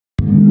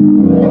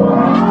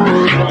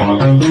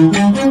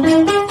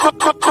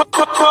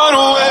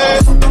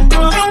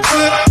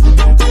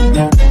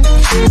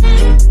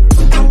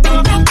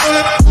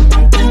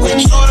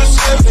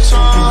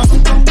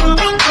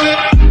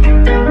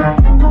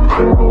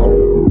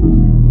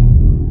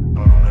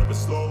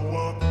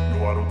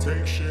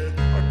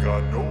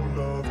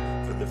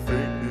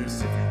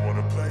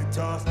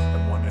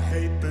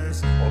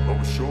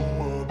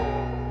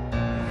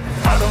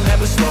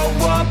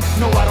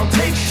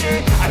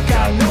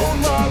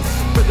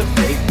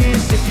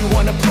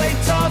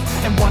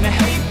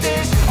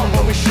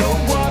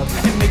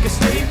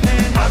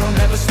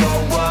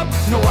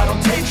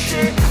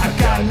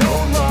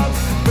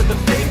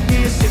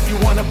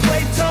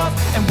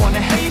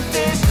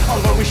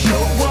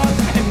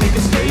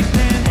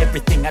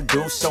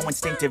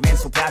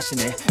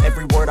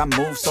Every word I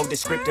move so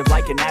descriptive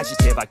like an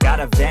adjective. I got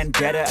a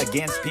vendetta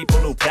against people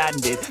who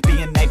patented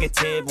being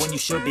negative when you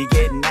should be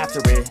getting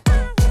after it.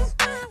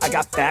 I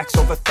got facts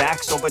over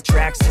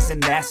tracks, this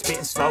and that.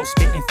 Spitting slow,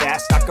 spitting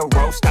fast. I could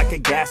roast, I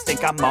could gas.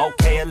 Think I'm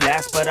okay at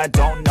last, but I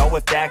don't know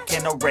if that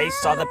can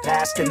erase all the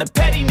past. And the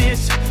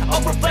pettiness,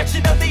 a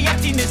reflection of the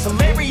emptiness.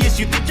 Hilarious,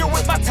 you think you're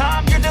worth my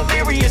time, you're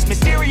delirious.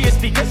 Mysterious,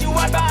 because you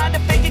hide behind a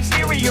fake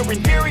exterior.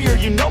 Inferior,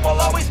 you know I'll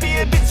always be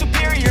a bit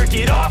superior.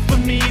 Get off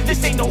of me,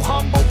 this ain't no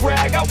humble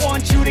brag. I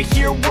want you to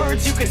hear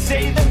words, you can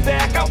say them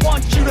back. I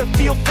want you to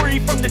feel free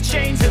from the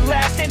chains that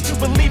last, and to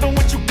believe in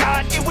what you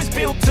got, it was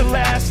built to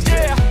last,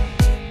 yeah.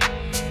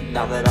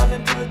 Now that I've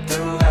been put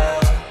through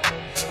hell,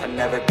 I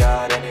never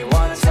got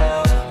anyone's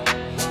help.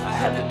 I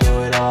had to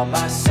do it all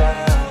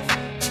myself.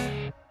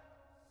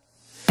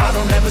 I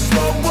don't ever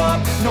slow up,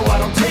 no I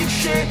don't take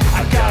shit.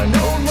 I got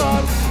no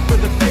love for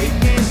the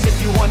fakeness.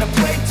 If you wanna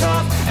play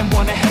tough and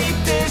wanna hate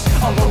this,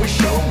 I'll always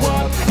show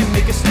up and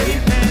make a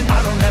statement.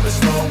 I don't ever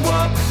slow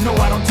up, no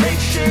I don't take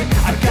shit.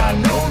 I got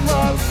no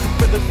love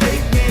for the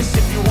fakeness.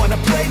 If you wanna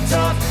play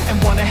tough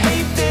and wanna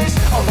hate this,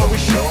 I'll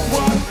always show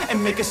up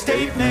and make a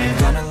statement.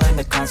 Gonna learn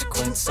the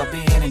consequence of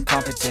being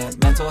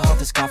incompetent. Mental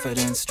health is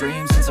confidence,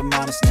 dreams and some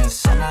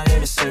honestness. I'm not here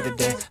to save the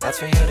day, that's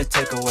for you to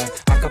take away.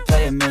 I could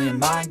play a million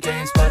mind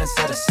games, but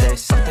instead I say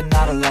something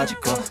not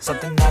illogical,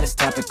 something that is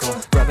topical.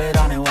 Rub it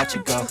on and watch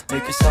it go,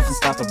 make yourself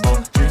unstoppable.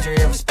 Dreams are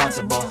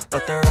irresponsible,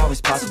 but they're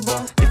always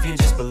possible. If you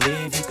just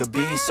believe, you could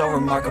be so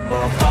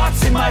remarkable.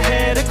 Thoughts in my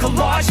head, a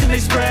collage and they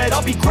spread.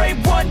 I'll be great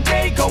one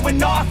day,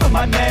 going off of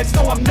my meds.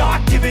 No, I'm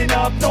not giving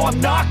up, no, I'm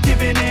not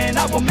giving in.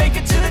 I will make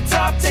it to the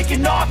top,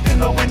 taking off in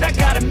the wind. I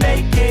gotta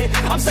make it,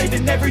 I'm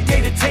saving every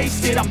day to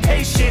taste it. I'm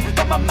patient,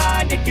 but my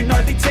mind, it can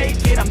hardly take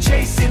it. I'm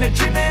chasing a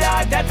dream that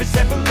I've had for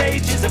several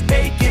ages. A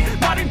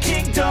vacant, modern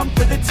kingdom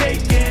for the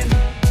taking.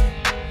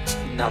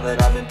 Now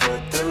that I've been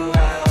put through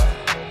hell,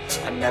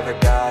 I never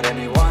got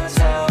anyone's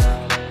help.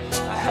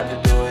 I had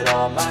to do it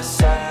all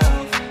myself.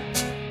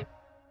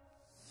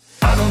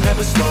 I don't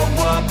ever slow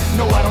up,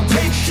 no I don't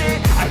take shit.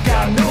 I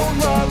got no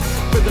love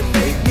for the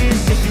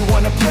fakeness. If you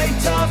wanna play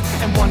tough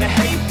and wanna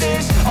hate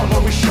this, I'll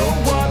always show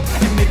up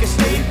and make a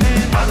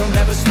statement. I don't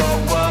ever slow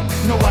up,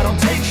 no I don't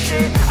take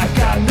shit. I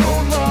got no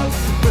love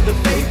for the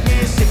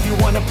fakeness. If you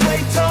wanna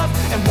play tough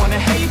and wanna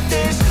hate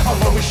this,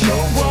 I'll always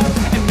show up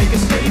and make a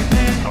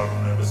statement. I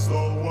don't ever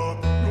slow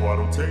up, no I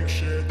don't take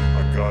shit.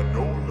 I got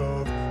no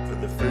love for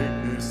the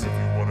fakeness. If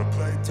you wanna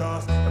play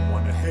tough and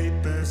wanna hate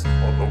this,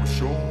 I'll always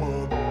show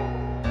up.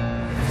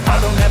 I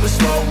don't ever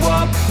slow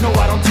up, no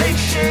I don't take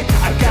shit.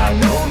 I got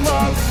no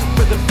love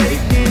for the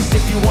fakeness.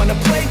 If you wanna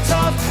play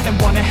tough and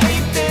wanna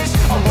hate this,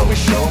 I'll always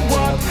show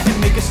up and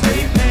make a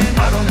statement.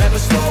 I don't ever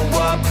slow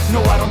up,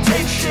 no I don't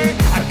take shit.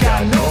 I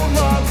got no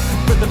love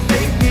for the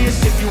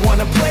fakeness. If you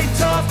wanna play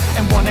tough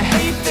and wanna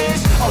hate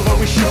this, I'll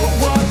always show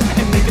up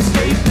and make a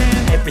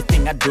statement.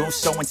 Everything I do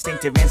so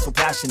instinctive and so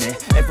passionate.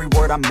 Every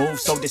word I move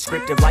so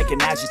descriptive like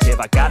an adjective.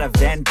 I got a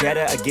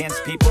vendetta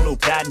against people who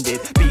patented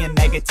being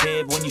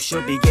negative when you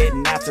should be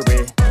getting after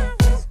it.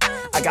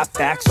 I got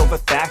facts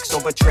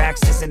over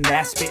tracks, this and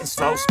that. Spitting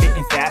slow,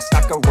 spitting fast.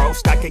 I could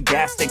roast, I could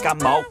gas. Think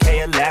I'm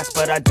okay at last,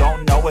 but I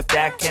don't know if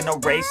that can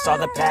erase all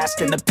the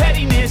past. And the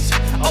pettiness,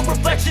 a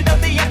reflection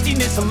of the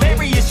emptiness.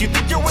 Hilarious, you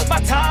think you're worth my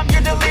time,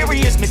 you're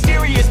delirious.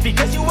 Mysterious,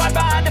 because you hide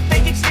behind a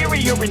fake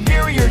exterior.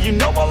 Inferior, you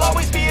know I'll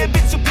always be a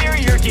bit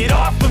superior. Get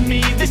off of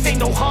me, this ain't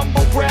no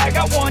humble brag.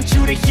 I want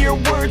you to hear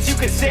words, you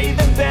can say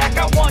them back.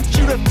 I want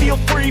you to feel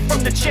free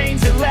from the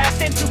chains that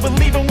last, and to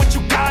believe in what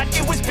you got,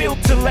 it was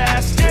built to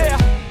last, yeah.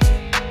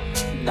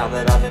 Now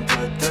that I've been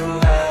put through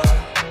hell,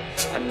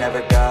 I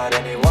never got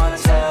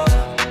anyone's help.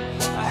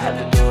 I had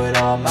to do it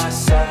all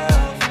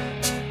myself.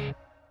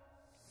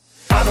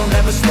 I don't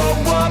ever slow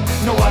up,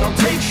 no I don't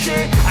take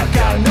shit. I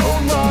got no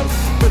love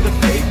for the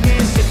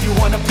fakeness. If you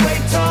wanna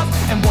play tough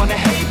and wanna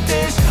hate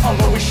this,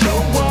 I'll always show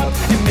up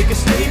and make a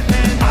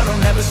statement. I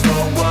don't ever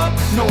slow up,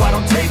 no I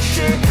don't take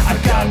shit. I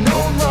got no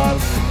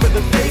love for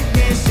the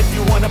fakeness. If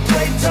you wanna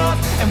play tough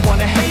and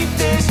wanna hate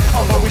this,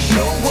 I'll always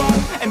show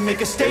up and make make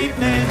a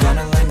statement.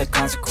 Gonna learn the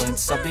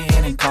consequence of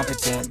being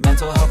incompetent.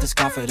 Mental health is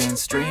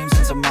confidence, dreams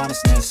and some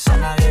honestness. I'm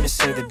not here to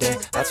save the day,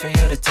 that's for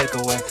you to take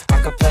away. I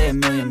could play a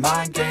million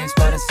mind games,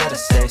 but instead I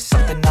say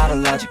something not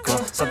illogical,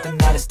 something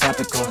that is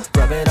topical.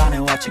 Rub it on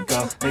and watch it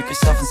go, make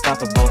yourself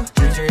unstoppable.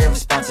 Dreams are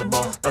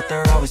irresponsible, but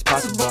they're always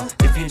possible.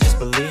 If you just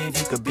believe,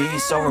 you could be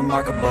so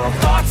remarkable.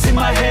 Thoughts in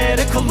my head,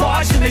 a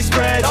collage and they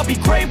spread. I'll be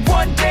great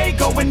one day,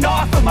 going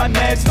off of my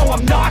meds. No,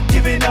 I'm not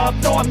giving up,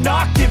 no, I'm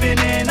not giving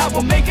in. I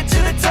will make it to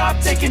the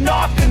top, taking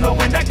off in the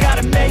wind. I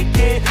gotta make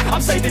it,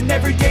 I'm saving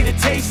every day to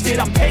taste it.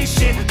 I'm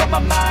patient, but my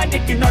mind,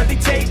 it can hardly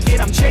take it.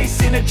 I'm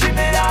chasing a dream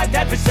that I've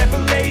had for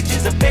several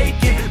ages. A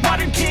vacant,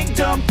 modern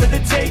kingdom for the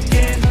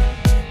taking.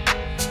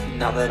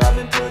 Now that I've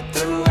been put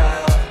through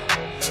hell,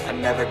 I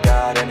never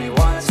got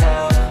anyone's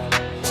help.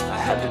 I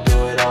had to do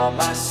it all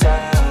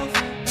myself.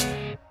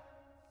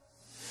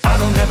 I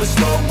don't ever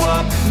slow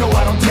up, no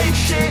I don't take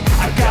shit.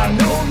 I got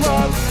no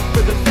love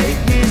for the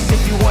fakeness.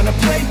 If you wanna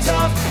play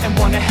tough and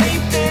wanna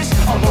hate this,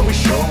 I'll always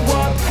show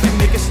up and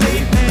make a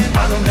statement.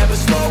 I don't ever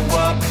slow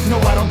up, no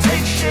I don't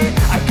take shit.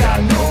 I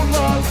got no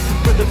love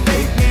for the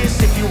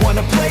fakeness. If you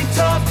wanna play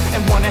tough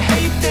and wanna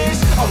hate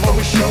this, I'll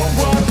always show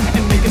up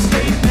and make a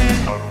statement.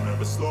 I don't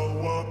ever slow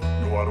up,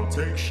 no I don't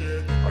take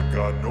shit. I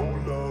got no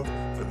love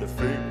for the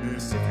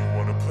fakeness. If you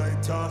wanna play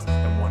tough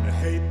and wanna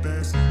hate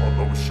this, I'll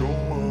always show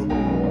up.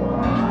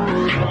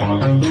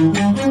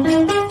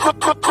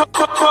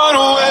 Run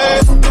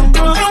away.